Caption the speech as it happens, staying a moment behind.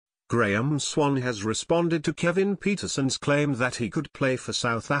Graeme Swann has responded to Kevin Pietersen's claim that he could play for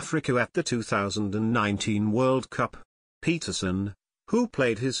South Africa at the 2019 World Cup. Pietersen, who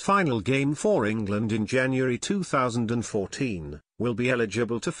played his final game for England in January 2014, will be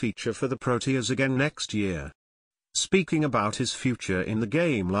eligible to feature for the Proteas again next year. Speaking about his future in the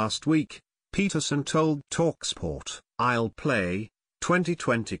game last week, Pietersen told TalkSport, "I'll play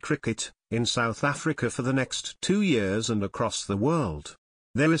 2020 cricket in South Africa for the next 2 years and across the world.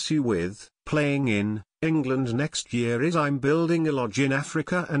 The issue with playing in England next year is I'm building a lodge in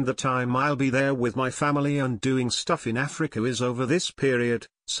Africa and the time I'll be there with my family and doing stuff in Africa is over this period,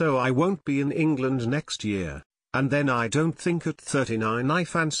 so I won't be in England next year, and then I don't think at 39 I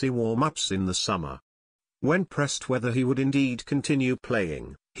fancy warm-ups in the summer." When pressed whether he would indeed continue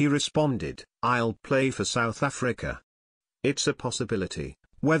playing, he responded, "I'll play for South Africa. It's a possibility.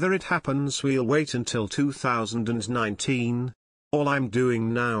 Whether it happens we'll wait until 2019. All I'm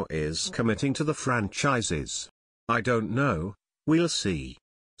doing now is committing to the franchises. I don't know, we'll see."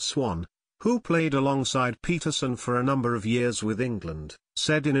 Swann, who played alongside Pietersen for a number of years with England,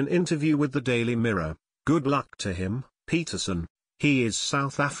 said in an interview with the Daily Mirror, "Good luck to him, Pietersen. He is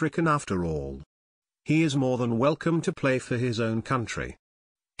South African after all. He is more than welcome to play for his own country."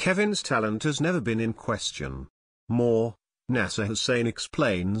 Kevin's talent has never been in question. More, Nasser Hussain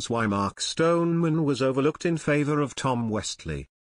explains why Mark Stoneman was overlooked in favour of Tom Westley.